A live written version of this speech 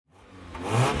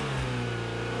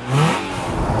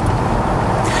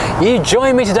You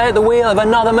join me today at the wheel of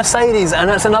another Mercedes, and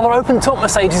it's another open-top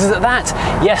Mercedes at that.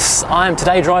 Yes, I am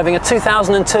today driving a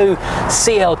 2002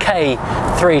 CLK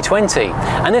 320,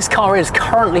 and this car is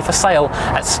currently for sale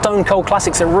at Stone Cold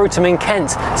Classics at Rootham in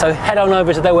Kent, so head on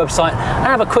over to their website and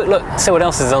have a quick look, see what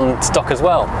else is on stock as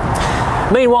well.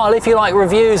 Meanwhile, if you like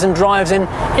reviews and drives in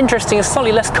interesting and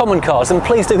slightly less common cars, then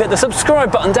please do hit the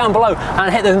subscribe button down below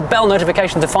and hit the bell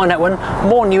notification to find out when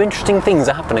more new interesting things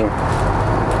are happening.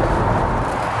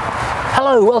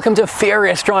 Hello, welcome to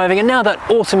Furious Driving, and now that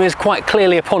autumn is quite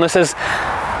clearly upon us, as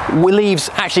leaves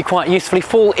actually quite usefully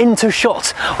fall into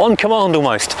shot on command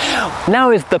almost,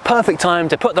 now is the perfect time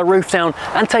to put the roof down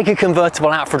and take a convertible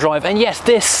out for a drive. And yes,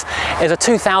 this is a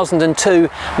 2002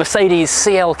 Mercedes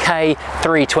CLK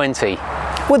 320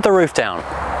 with the roof down.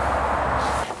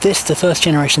 This, the first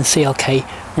generation CLK,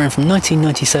 ran from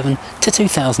 1997 to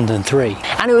 2003.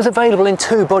 And it was available in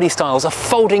two body styles, a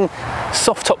folding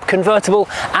soft top convertible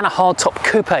and a hard top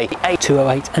coupe.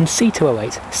 A208 and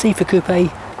C208. C for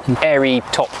coupe, and airy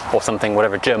top or something,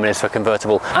 whatever German is for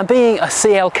convertible. And being a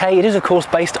CLK, it is of course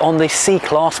based on the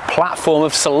C-Class platform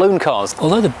of saloon cars.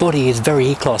 Although the body is very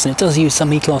E-Class and it does use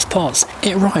some E-Class parts,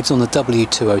 it rides on the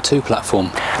W202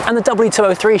 platform. And the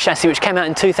W203 chassis, which came out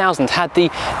in 2000, had the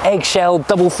eggshell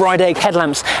double fried egg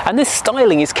headlamps, and this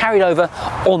styling is carried over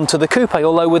onto the coupe,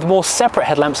 although with more separate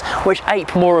headlamps which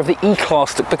ape more of the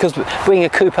E-Class look, because being a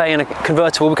coupe and a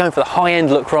convertible, we're going for the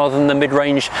high-end look rather than the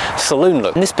mid-range saloon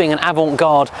look. And this being an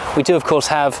Avantguard, we do of course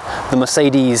have the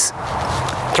Mercedes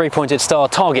three-pointed star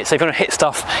target, so if you want to hit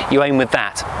stuff, you aim with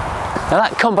that. Now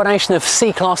that combination of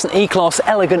C-Class and E-Class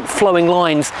elegant flowing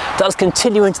lines does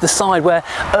continue into the side, where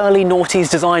early noughties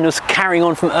design was carrying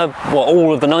on from well,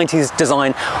 all of the 90s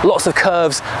design. Lots of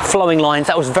curves, flowing lines,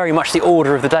 that was very much the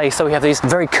order of the day. So we have these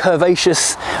very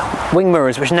curvaceous wing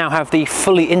mirrors which now have the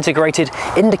fully integrated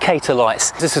indicator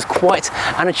lights. This is quite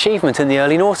an achievement in the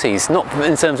early noughties, not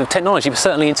in terms of technology but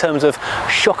certainly in terms of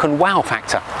shock and wow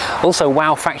factor. Also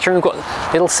wow factor, we've got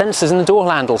little sensors in the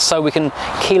door handles so we can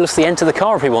keylessly enter the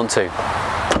car if we want to.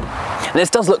 And this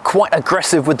does look quite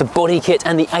aggressive with the body kit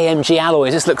and the AMG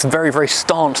alloys. This looks very, very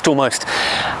stanced almost,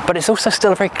 but it's also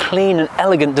still a very clean and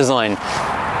elegant design,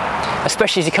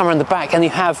 especially as you come around the back and you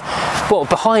have, well,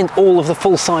 behind all of the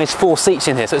full-size four seats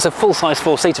in here. So it's a full-size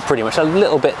four-seater pretty much, a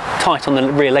little bit tight on the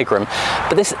rear legroom.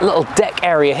 But this little deck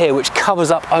area here, which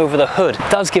covers up over the hood,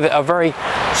 does give it a very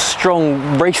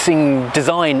strong racing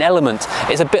design element.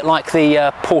 It's a bit like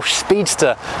the Porsche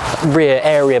Speedster rear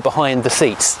area behind the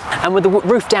seats. And with the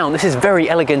roof down, this is very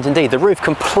elegant indeed. The roof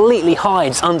completely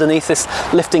hides underneath this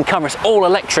lifting cover. It's all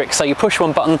electric, so you push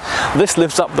one button, this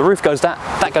lifts up, the roof goes down,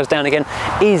 that goes down again.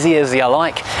 Easy as you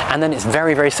like, and then it's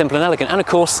very, very simple and elegant. And of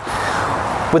course,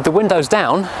 with the windows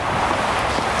down,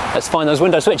 let's find those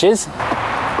window switches.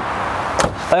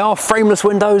 They are frameless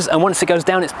windows, and once it goes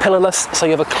down it's pillarless, so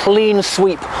you have a clean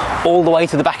sweep all the way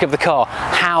to the back of the car.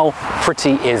 How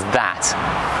pretty is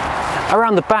that?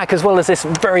 Around the back, as well as this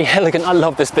very elegant, I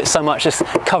love this bit so much, this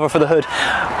cover for the hood,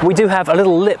 we do have a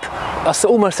little lip,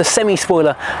 almost a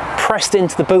semi-spoiler, pressed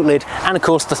into the boot lid, and of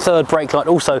course the third brake light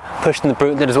also pushed in the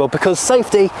boot lid as well, because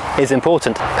safety is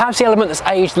important. Perhaps the element that's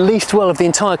aged least well of the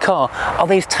entire car are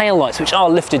these tail lights, which are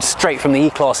lifted straight from the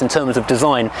E-Class in terms of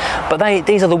design, but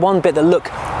these are the one bit that look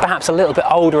perhaps a little bit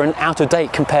older and out of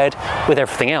date compared with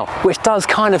everything else, which does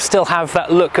kind of still have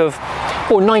that look of,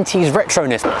 well, 90s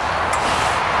retroness.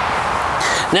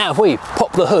 Now if we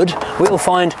pop the hood, we'll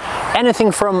find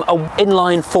anything from an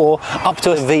inline 4 up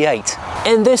to a V8.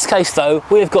 In this case though,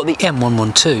 we've got the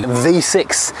M112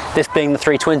 V6, this being the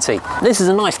 320. This is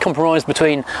a nice compromise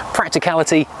between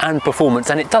practicality and performance,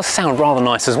 and it does sound rather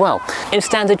nice as well. In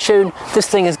standard tune, this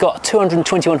thing has got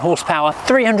 221 horsepower,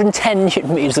 310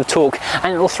 newton meters of torque,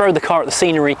 and it will throw the car at the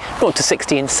scenery 0 to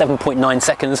 60 in 7.9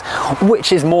 seconds,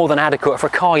 which is more than adequate for a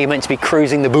car you're meant to be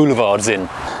cruising the boulevards in.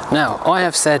 Now, I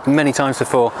have said many times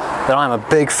before that I'm a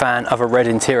big fan of a red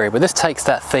interior, but this takes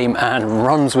that theme and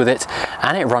runs with it,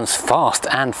 and it runs fast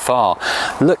and far.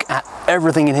 Look at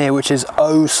everything in here, which is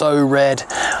oh so red.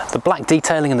 The black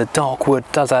detailing and the dark wood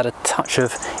does add a touch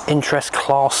of interest,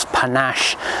 class,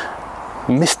 panache,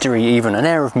 mystery even, an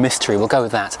air of mystery, we'll go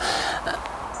with that.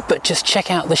 But just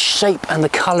check out the shape and the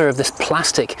colour of this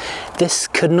plastic. This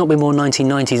could not be more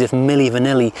 1990s if Milli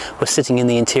Vanilli was sitting in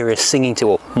the interior singing to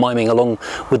or miming along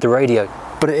with the radio.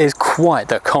 But it is quite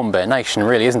the combination,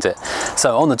 really, isn't it?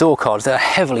 So on the door cards, they're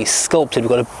heavily sculpted. We've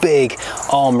got a big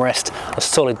armrest, a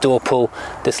solid door pull,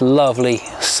 this lovely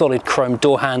solid chrome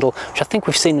door handle, which I think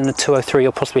we've seen in a 203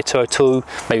 or possibly a 202,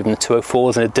 maybe even the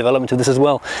 204s in a development of this as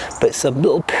well. But it's a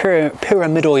little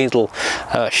pyramidal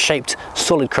shaped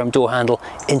solid chrome door handle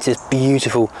into this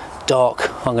beautiful dark,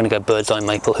 I'm going to go bird's eye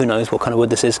maple, who knows what kind of wood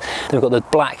this is. Then we've got the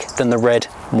black, then the red,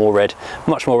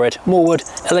 much more red, more wood.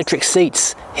 Electric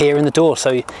seats here in the door,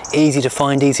 so easy to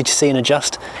find, easy to see and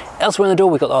adjust. Elsewhere in the door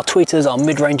we've got our tweeters, our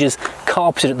mid-ranges,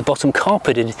 carpeted at the bottom,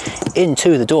 carpeted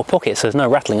into the door pocket, so there's no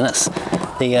rattling, and that's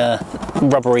the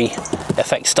rubbery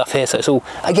effect stuff here, so it's all,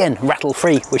 again,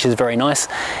 rattle-free, which is very nice.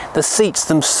 The seats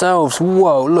themselves,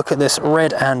 whoa, look at this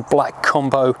red and black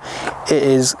combo. It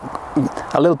is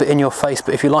a little bit in your face,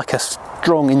 but if you like a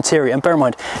strong interior, and bear in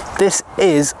mind, this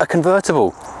is a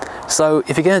convertible. So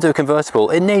if you're going to do a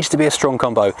convertible, it needs to be a strong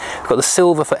combo. You've got the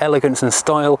silver for elegance and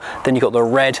style, then you've got the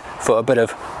red for a bit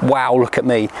of wow, look at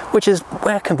me, which is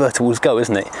where convertibles go,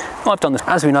 isn't it? I've done this,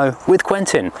 as we know, with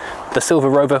Quentin, the silver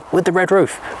Rover with the red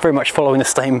roof, very much following the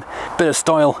same bit of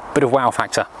style, bit of wow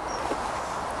factor.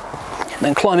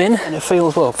 Then climb in and it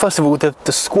feels, well, first of all, the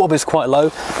squab is quite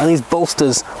low, and these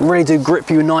bolsters really do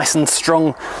grip you nice and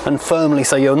strong and firmly,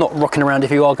 so you're not rocking around if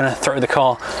you are going to throw the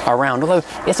car around, although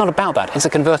it's not about that, it's a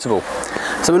convertible.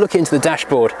 So we're looking into the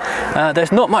dashboard.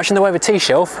 There's not much in the way of a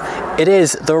T-shelf. It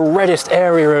is the reddest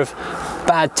area of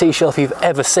bad T-shelf you've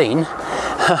ever seen.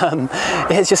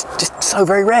 It's just so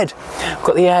very red. We've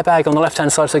got the airbag on the left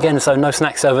hand side, so again, so no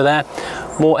snacks over there.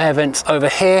 More air vents over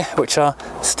here, which are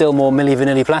still more milli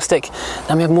vanilli plastic.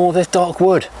 Then we have more of this dark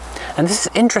wood. And this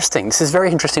is interesting, this is a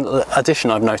very interesting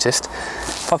addition I've noticed.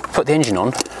 If I put the engine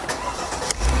on,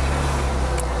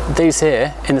 these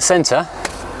here in the centre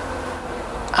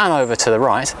and over to the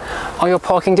right are your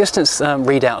parking distance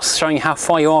readouts, showing how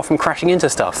far you are from crashing into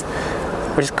stuff,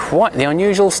 which is quite the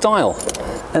unusual style.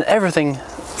 And everything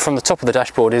from the top of the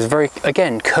dashboard is very,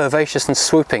 again, curvaceous and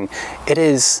swooping. It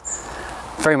is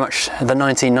very much the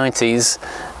 1990s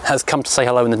has come to say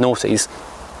hello in the noughties.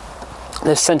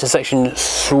 This centre section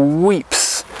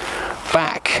sweeps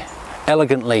back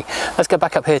elegantly. Let's go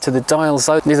back up here to the dials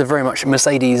though. These are very much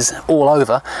Mercedes all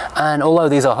over, and although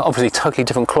these are obviously totally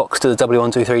different clocks to the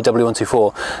W123,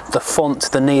 W124, the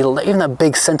font, the needle, even that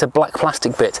big centre black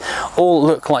plastic bit, all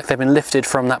look like they've been lifted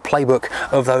from that playbook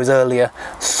of those earlier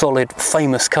solid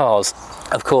famous cars.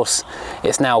 Of course,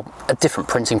 it's now a different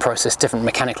printing process, different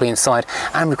mechanically inside,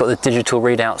 and we've got the digital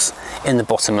readouts in the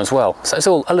bottom as well. So it's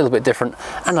all a little bit different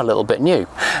and a little bit new.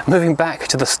 Moving back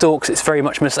to the stalks, it's very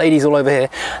much Mercedes all over here.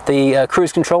 The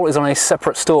cruise control is on a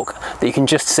separate stalk that you can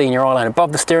just see in your eyeline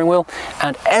above the steering wheel,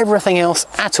 and everything else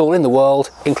at all in the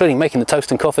world, including making the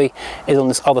toast and coffee, is on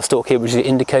this other stalk here, which is the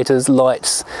indicators,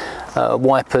 lights,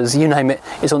 wipers, you name it,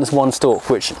 is on this one stalk,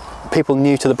 which people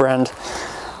new to the brand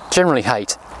generally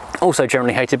hate. Also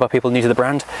generally hated by people new to the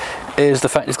brand is the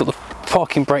fact it's got the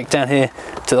parking brake down here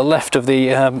to the left of the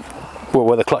well,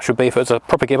 where the clutch would be if it was a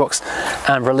proper gearbox,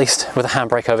 and released with a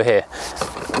handbrake over here.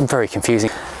 Very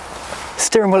confusing.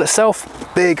 Steering wheel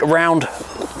itself, big, round,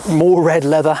 more red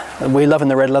leather, and we're loving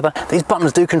the red leather. These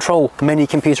buttons do control many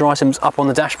computer items up on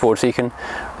the dashboard, so you can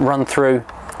run through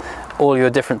all your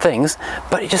different things,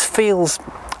 but it just feels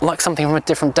like something from a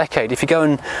different decade. If you go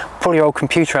and pull your old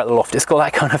computer out of the loft, it's got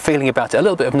that kind of feeling about it, a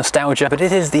little bit of nostalgia, but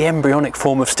it is the embryonic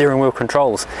form of steering wheel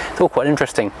controls. It's all quite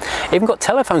interesting. Even got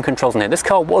telephone controls in here. This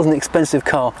car was an expensive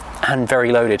car and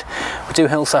very loaded. We do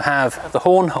also have the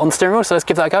horn on the steering wheel, so let's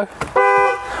give that a go.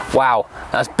 Wow,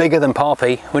 that's bigger than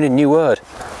Parpy. We need a new word.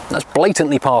 That's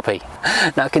blatantly Parpy.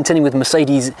 Now continuing with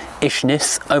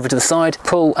Mercedes-ishness, over to the side,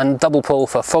 pull and double pull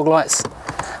for fog lights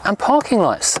and parking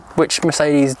lights, which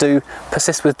Mercedes do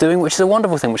persist with doing, which is a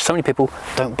wonderful thing, which so many people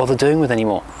don't bother doing with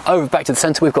anymore. Over back to the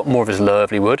centre, we've got more of this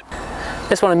lovely wood.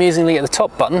 This one, amusingly, at the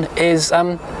top button is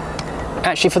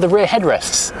actually for the rear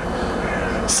headrests.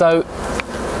 So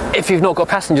if you've not got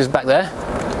passengers back there,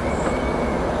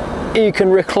 you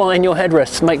can recline your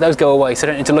headrests, make those go away, so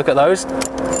you don't need to look at those.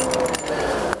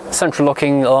 Central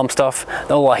locking alarm stuff,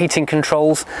 all our heating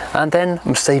controls, and then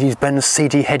Mercedes-Benz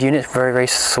CD head unit, very, very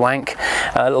swank.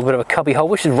 A little bit of a cubby hole,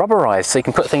 which is rubberized, so you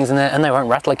can put things in there and they won't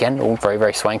rattle again. All very,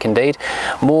 very swank indeed.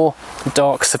 More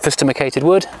dark, sophisticated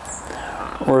wood.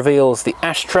 Reveals the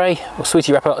ashtray, or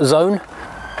sweetie wrapper zone.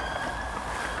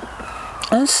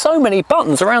 And so many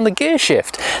buttons around the gear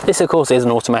shift. This, of course, is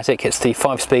an automatic. It's the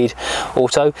 5-speed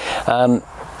auto.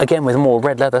 Again, with more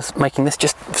red leather, making this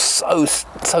just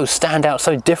so stand out,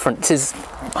 so different. This is,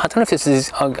 I don't know if this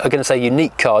is, I'm going to say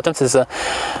unique car. I don't know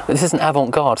if this is an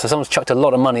Avantguard, so someone's chucked a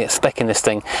lot of money at specking this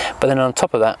thing. But then on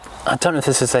top of that, I don't know if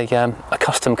this is a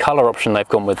custom colour option they've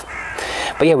gone with.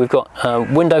 But yeah, we've got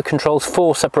window controls,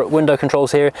 4 separate window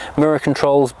controls here, mirror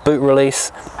controls, boot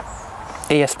release,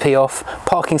 ESP off,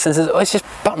 parking sensors. Oh, it's just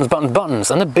buttons, buttons,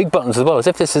 buttons, and the big buttons as well, as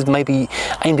if this is maybe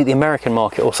aimed at the American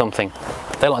market or something.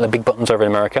 They like the big buttons over in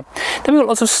America. Then we've got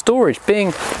lots of storage.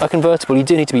 Being a convertible, you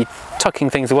do need to be tucking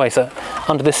things away. So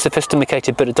under this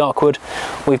sophisticated bit of dark wood,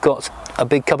 we've got a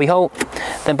big cubby hole.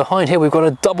 Then behind here, we've got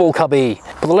a double cubby.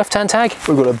 For the left-hand tag,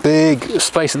 we've got a big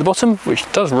space at the bottom,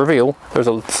 which does reveal there's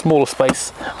a smaller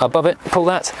space above it. Pull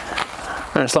that,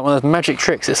 and it's like one of those magic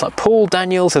tricks. It's like Paul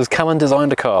Daniels has come and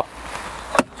designed a car.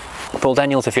 Paul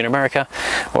Daniels, if you're in America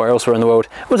or elsewhere in the world,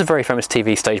 was a very famous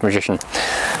TV stage magician.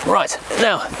 Right,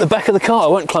 now the back of the car I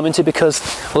won't climb into because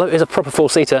although it is a proper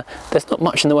four-seater, there's not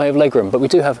much in the way of legroom, but we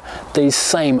do have these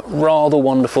same rather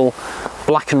wonderful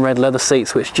black and red leather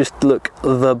seats which just look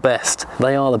the best.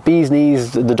 They are the bee's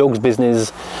knees, the dog's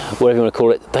business, whatever you want to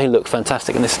call it. They look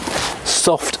fantastic, and this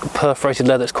soft perforated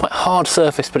leather, it's quite hard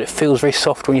surface but it feels very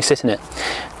soft when you sit in it.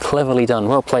 Cleverly done.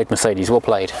 Well played, Mercedes, well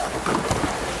played.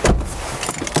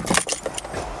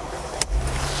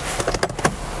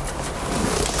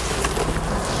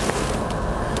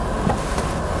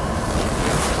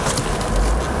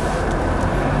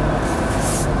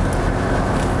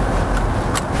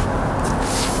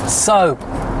 So,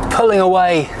 pulling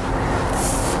away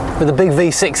with the big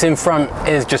V6 in front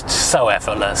is just so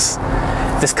effortless.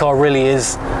 This car really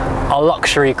is a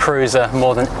luxury cruiser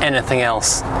more than anything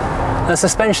else. And the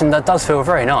suspension, that does feel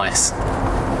very nice.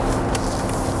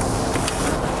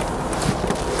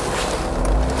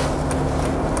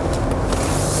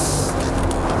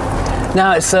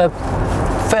 Now it's a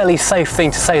fairly safe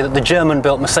thing to say that the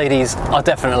German-built Mercedes are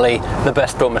definitely the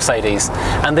best-built Mercedes,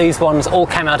 and these ones all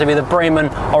came out of either Bremen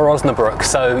or Osnabrück,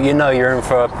 so you know you're in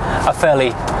for a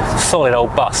fairly solid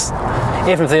old bus,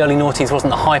 even if the early noughties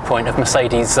wasn't the high point of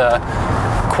Mercedes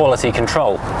quality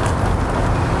control.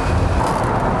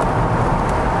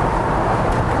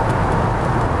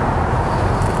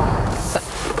 So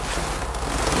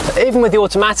even with the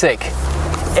automatic,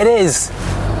 it is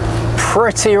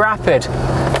pretty rapid.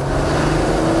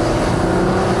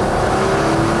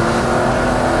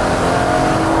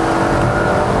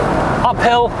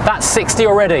 Uphill, that's 60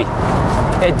 already.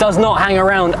 It does not hang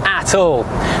around at all.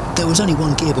 There was only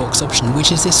one gearbox option,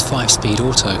 which is this 5-speed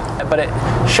auto. But it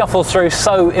shuffles through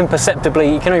so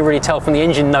imperceptibly, you can only really tell from the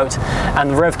engine note and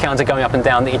the rev counter going up and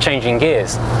down that you're changing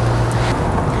gears.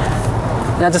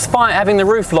 Now, despite having the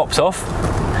roof lopped off,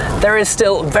 there is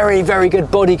still very, very good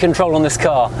body control on this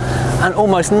car and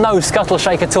almost no scuttle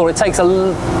shake at all. It takes a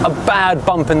bad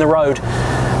bump in the road,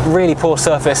 really poor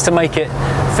surface, to make it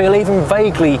feel even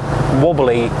vaguely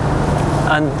wobbly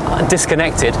and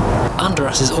disconnected. Under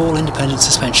us is all independent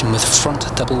suspension with front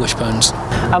double wishbones.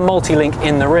 And multi-link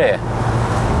in the rear.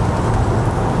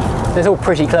 It's all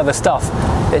pretty clever stuff.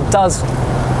 It does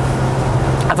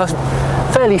have a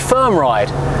fairly firm ride,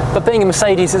 but being a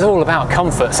Mercedes is all about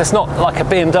comfort. So it's not like a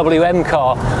BMW M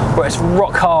car where it's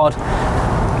rock hard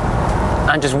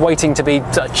and just waiting to be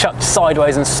chucked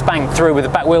sideways and spanked through with the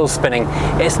back wheels spinning.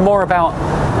 It's more about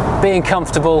being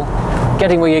comfortable,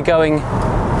 getting where you're going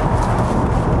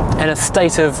in a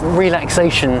state of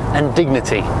relaxation and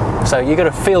dignity. So you've got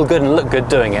to feel good and look good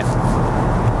doing it.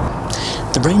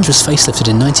 The range was facelifted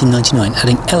in 1999,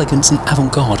 adding elegance and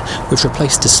avant-garde, which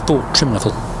replaced the sport trim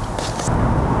level.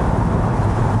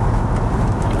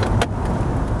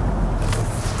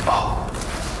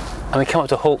 And we come up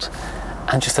to a halt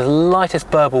and just the lightest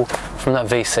burble from that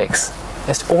V6.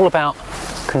 It's all about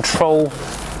control,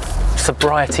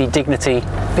 sobriety, dignity,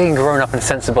 being grown up and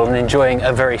sensible and enjoying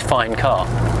a very fine car.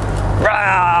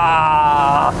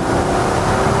 Rah!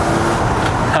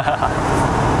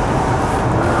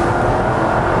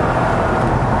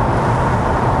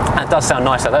 That does sound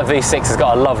nice though. That V6 has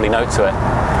got a lovely note to it.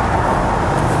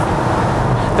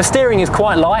 The steering is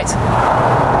quite light.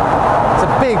 It's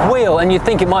a big wheel and you'd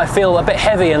think it might feel a bit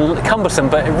heavy and cumbersome,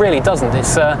 but it really doesn't.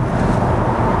 It's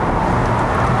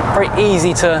very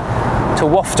easy to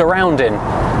waft around in.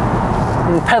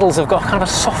 And the pedals have got kind of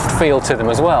a soft feel to them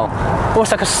as well.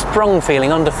 Almost like a sprung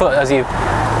feeling underfoot as you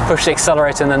push the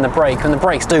accelerator and then the brake, and the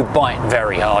brakes do bite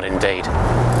very hard indeed.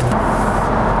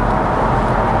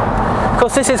 Of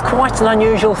course, this is quite an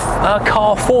unusual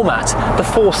car format, the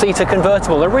four-seater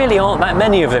convertible. There really aren't that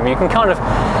many of them. You can kind of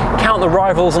count the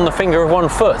rivals on the finger of one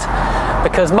foot,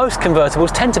 because most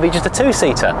convertibles tend to be just a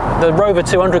two-seater. The Rover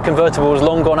 200 convertible was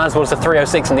long gone, as was the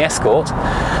 306 and the Escort.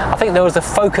 I think there was the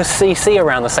Focus CC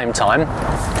around the same time.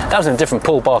 That was in a different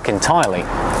pull bark entirely.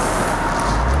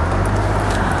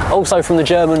 Also from the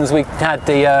Germans, we had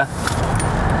the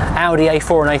Audi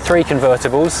A4 and A3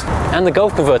 convertibles, and the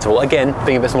Golf convertible, again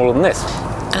being a bit smaller than this.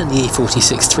 And the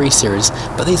E46 3 Series,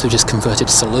 but these were just converted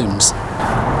saloons.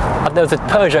 There was a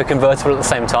Peugeot convertible at the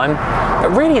same time,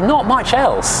 but really not much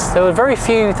else. There were very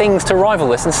few things to rival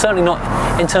this, and certainly not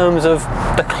in terms of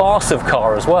the class of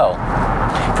car as well.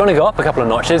 If you want to go up a couple of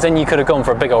notches, then you could have gone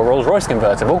for a big old Rolls-Royce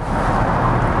convertible.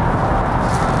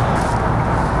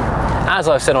 As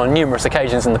I've said on numerous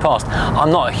occasions in the past,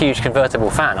 I'm not a huge convertible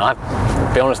fan, I'll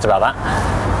be honest about that.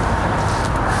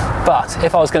 But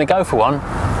if I was going to go for one,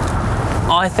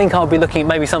 I think I'll be looking at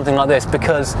maybe something like this,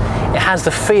 because it has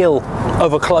the feel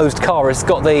of a closed car. It's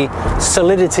got the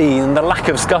solidity and the lack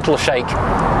of scuttle shake.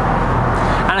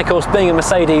 And of course, being a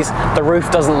Mercedes, the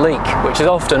roof doesn't leak, which is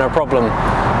often a problem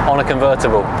on a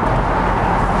convertible.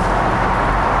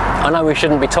 I know we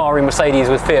shouldn't be tarring Mercedes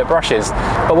with Fiat brushes,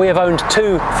 but we have owned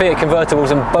 2 Fiat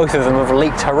convertibles and both of them have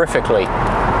leaked horrifically.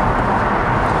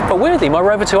 But weirdly, my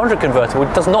Rover 200 convertible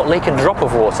does not leak a drop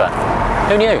of water.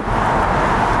 Who knew?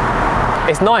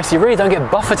 It's nice, you really don't get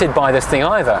buffeted by this thing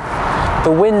either.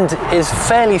 The wind is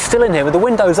fairly still in here with the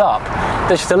windows up.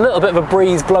 There's just a little bit of a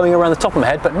breeze blowing around the top of my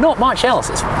head, but not much else.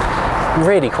 It's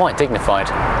really quite dignified.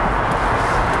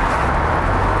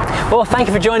 Well, thank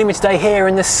you for joining me today here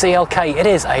in the CLK. It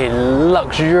is a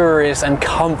luxurious and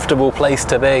comfortable place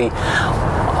to be.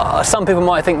 Some people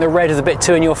might think the red is a bit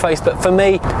too in your face, but for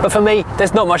me,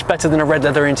 there's not much better than a red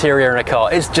leather interior in a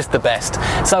car. It's just the best.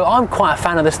 So I'm quite a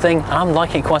fan of this thing, and I'm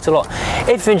liking it quite a lot.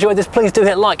 If you enjoyed this, please do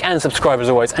hit like and subscribe as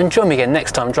always, and join me again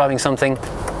next time driving something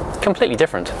completely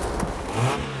different.